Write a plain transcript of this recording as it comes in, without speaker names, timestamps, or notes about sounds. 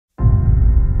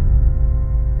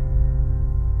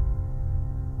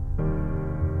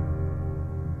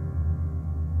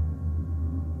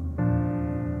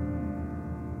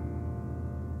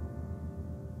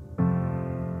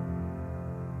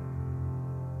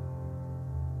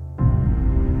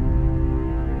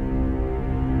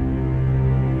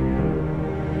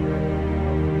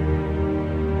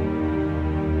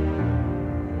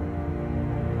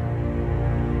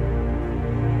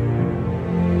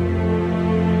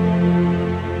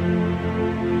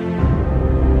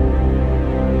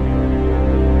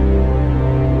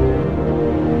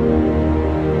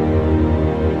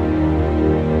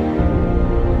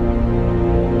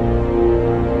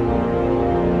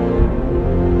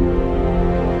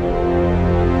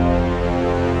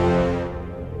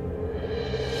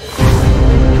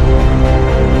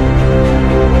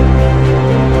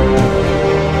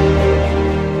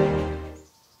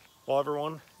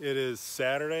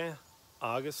Saturday,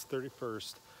 August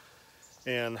 31st,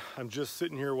 and I'm just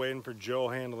sitting here waiting for Joe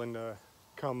Handeland to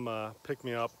come pick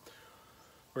me up.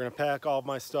 We're gonna pack all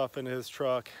my stuff into his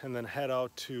truck and then head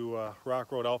out to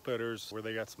Rock Road Outfitters where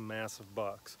they got some massive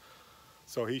bucks.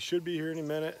 So he should be here any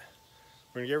minute.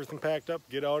 We're gonna get everything packed up,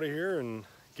 get out of here, and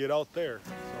get out there.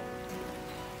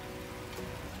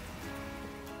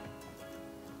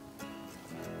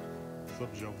 What's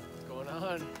up, Joe? What's going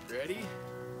on? Ready?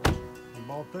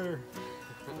 I'm out there.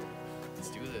 Let's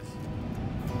do this.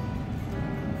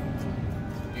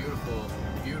 Beautiful,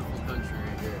 beautiful country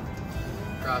right here.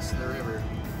 Across the river.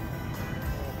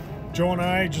 Joe and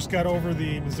I just got over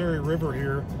the Missouri River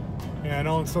here and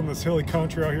on some of this hilly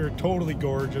country out here. Totally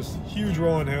gorgeous, huge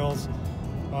rolling hills.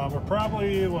 We're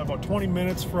probably about 20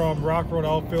 minutes from Rock Road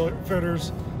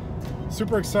Outfitters.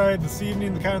 Super excited this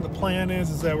evening. The plan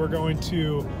is that we're going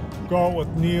to go out with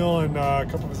Neil and a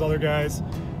couple of his other guys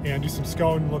and do some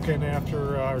scouting, looking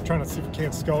after or trying to see if we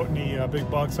can't scout any big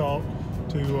bucks out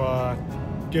to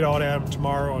get out at them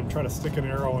tomorrow and try to stick an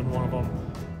arrow in one of them.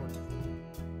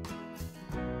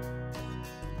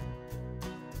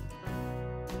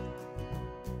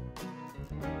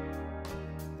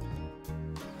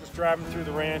 Just driving through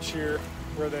the ranch here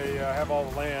where they have all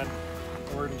the land,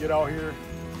 and we're gonna get out here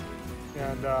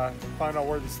and find out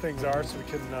where these things are so we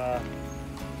can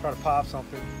try to pop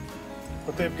something.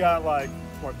 But they've got like,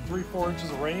 what, 3-4 inches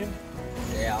of rain?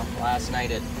 Yeah, last night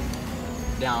it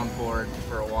downpoured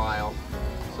for a while,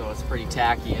 so it's pretty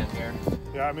tacky in here.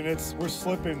 Yeah, I mean, we're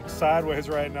slipping sideways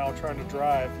right now trying to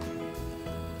drive.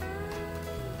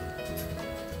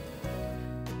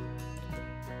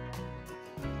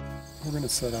 We're going to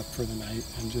set up for the night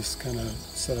and just kind of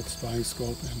set up spotting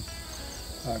scope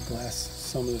and glass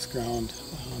some of this ground.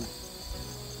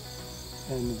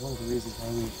 And one of the reasons why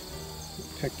we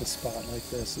picked a spot like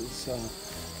this is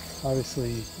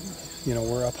obviously, you know,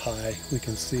 we're up high. We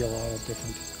can see a lot of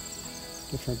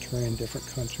different terrain, different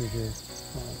country here.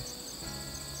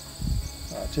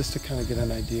 Just to kind of get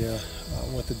an idea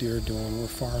what the deer are doing. We're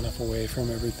far enough away from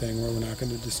everything where we're not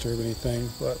going to disturb anything,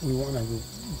 but we want to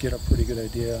get a pretty good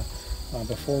idea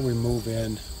before we move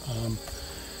in.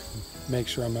 Make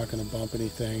sure I'm not going to bump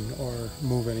anything or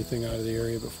move anything out of the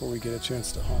area before we get a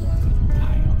chance to hunt them.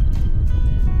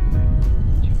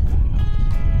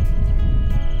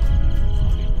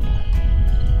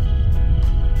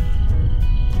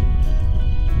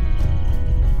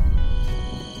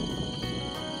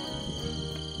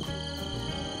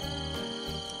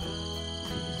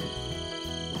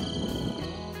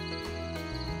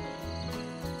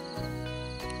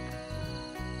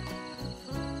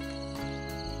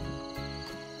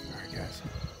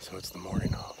 So it's the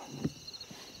morning of.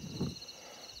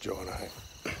 Joe and I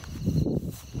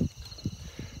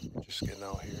just getting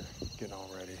out here, getting all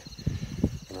ready.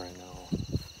 And right now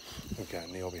we've got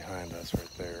Neil behind us right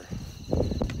there.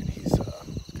 And he's got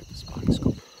the spotting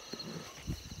scope.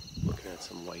 Looking at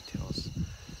some whitetails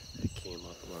that came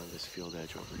up along this field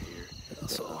edge over here. Yeah,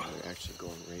 so they're actually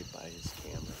going right by his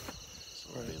camera. So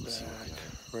right we'll be able to see what they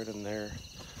are. right in there.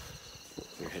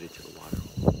 They're headed to the water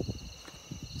hole.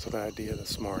 So the idea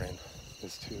this morning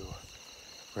is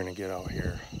we're gonna get out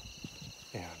here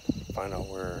and find out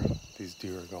where these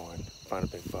deer are going, find a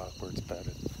big buck where it's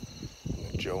bedded, and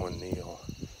then Joe and Neil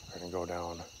are gonna go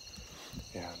down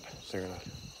and they're gonna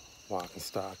walk and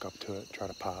stalk up to it, try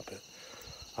to pop it.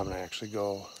 I'm gonna actually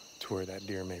go to where that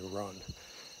deer may run,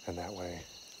 and that way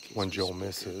when Joe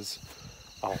misses,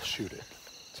 I'll shoot it.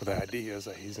 So the idea is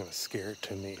that he's gonna scare it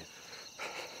to me.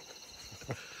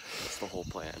 That's the whole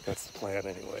plan. That's the plan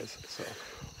anyways. So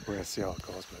we're gonna see how it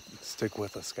goes, but stick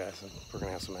with us, guys, and we're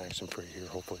gonna have some action for you here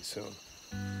hopefully soon.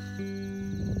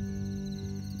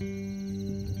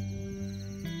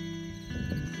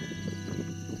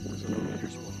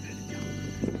 There's one headed down.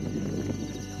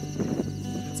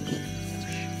 That's a shoot.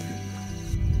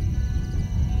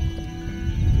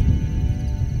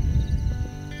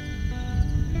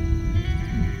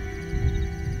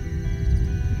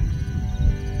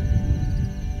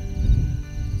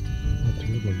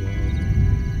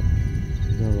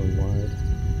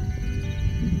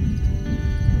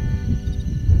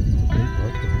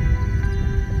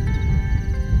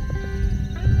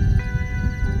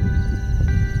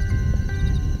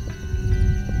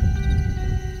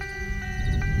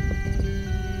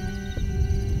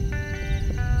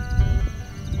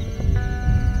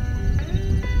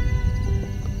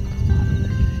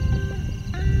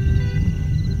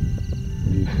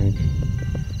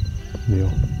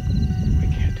 Neil, We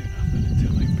can't do nothing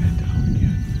until they bed down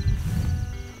again.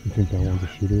 you think that one's a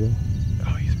shooter though?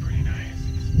 Oh, he's pretty nice.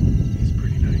 He's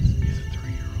pretty nice. He's a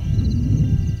 3-year-old.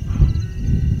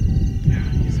 Yeah,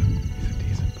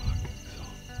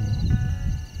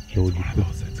 told you to.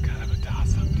 It's kind of a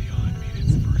toss-up deal. I mean,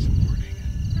 it's the first morning.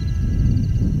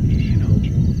 You know,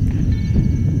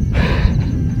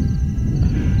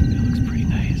 it looks pretty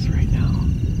nice right now.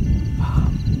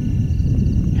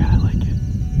 Yeah, I like it.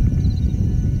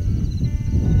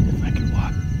 If I could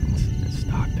walk and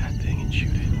stalk that thing and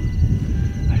shoot it,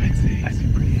 I'd be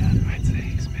pretty happy. I'd say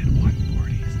he's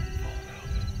mid-140s and full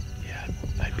velvet. Yeah,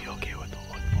 I'd be okay with the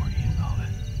 140 and velvet.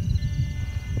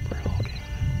 We're okay with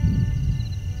it.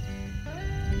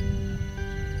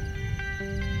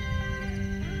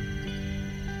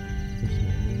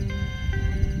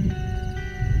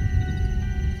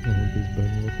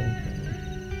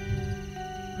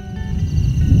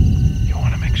 You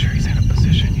want to make sure he's in a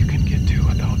position you can get to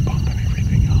without bumping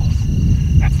everything else.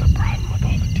 That's the problem with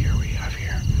all the deer we have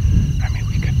here. I mean,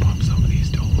 we could bump some of these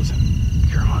does and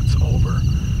your hunt's over.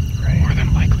 Right. More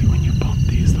than likely when you bump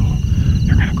these though,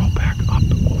 they're going to go back up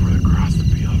over across the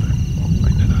field and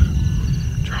into the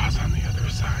draws on the other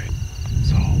side.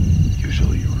 So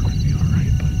usually you're going to be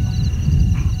alright, but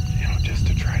you know, just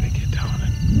to try to get down,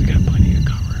 and we got plenty of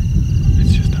cover.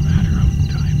 It's just a matter of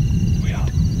time. We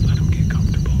let them get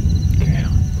comfortable. Okay. You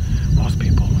know, most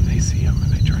people when they see them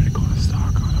and they try to go on a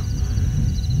stalk on them,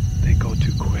 they go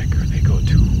too quick or they go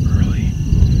too early.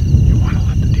 You want to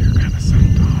let the deer kind of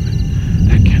settle down, and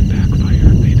that can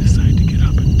backfire if they decide to get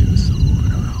up and do some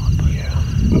moving around.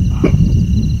 But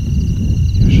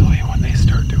usually when they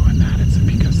start doing that, it's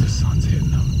because the sun's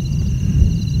hitting them.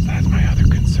 So that's my other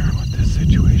concern with this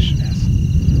situation is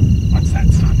once that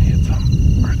sun hits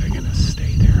them, are they going to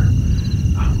stay there?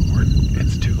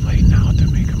 It's too late now to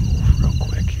make them move real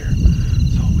quick here.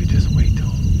 So we just wait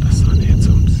till the sun hits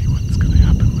them, see what's going to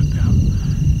happen with them.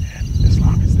 And as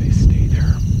long as they stay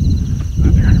there,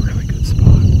 they're in a really good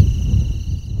spot.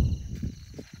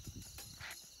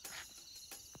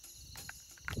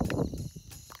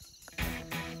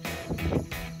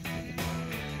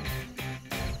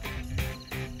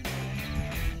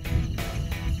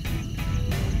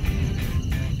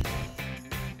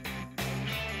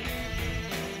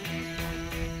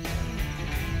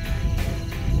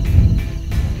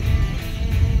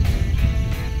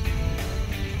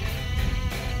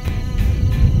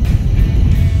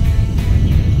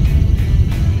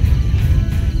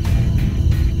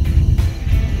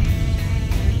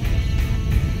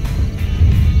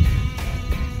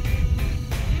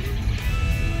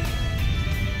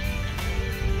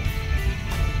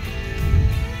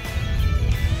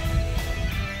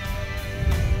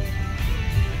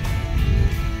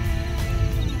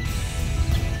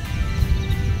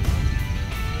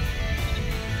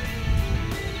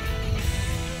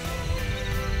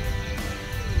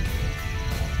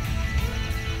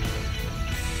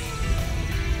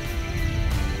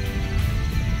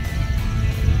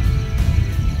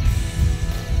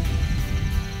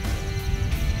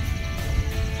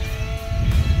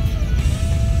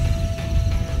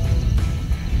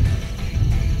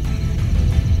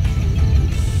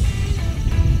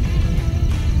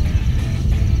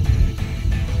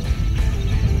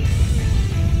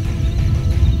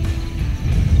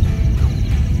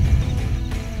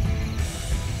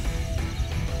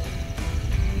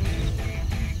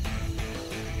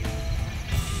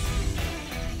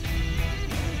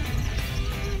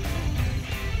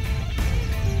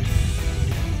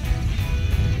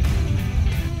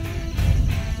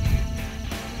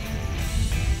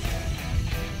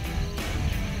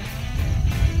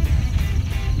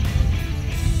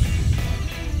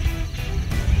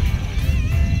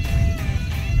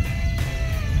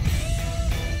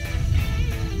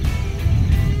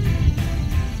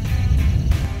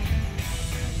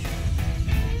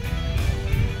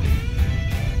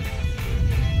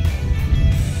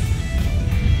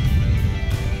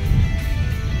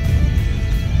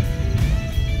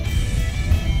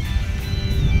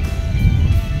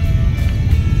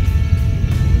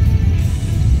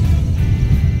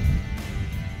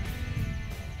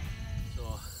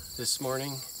 This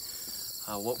morning,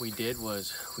 what we did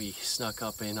was we snuck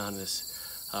up in on this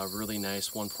really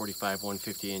nice 145,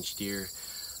 150 inch deer.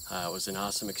 It was an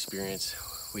awesome experience.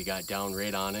 We got down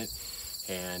right on it,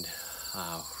 and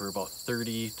we're about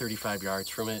 35 yards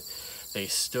from it. They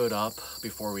stood up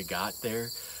before we got there,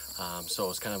 so it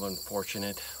was kind of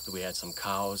unfortunate. We had some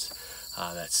cows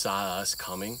that saw us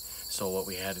coming, so what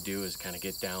we had to do is kind of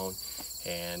get down,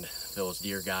 and those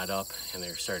deer got up and they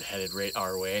started headed right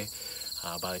our way.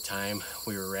 By the time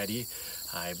we were ready,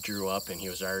 I drew up and he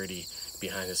was already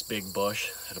behind this big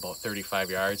bush at about 35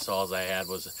 yards. So all I had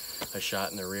was a shot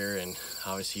in the rear, and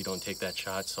obviously you don't take that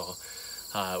shot. So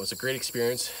it was a great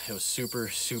experience. It was super,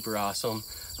 super awesome.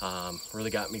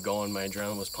 Really got me going. My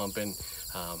adrenaline was pumping.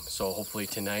 So hopefully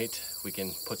tonight we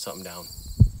can put something down.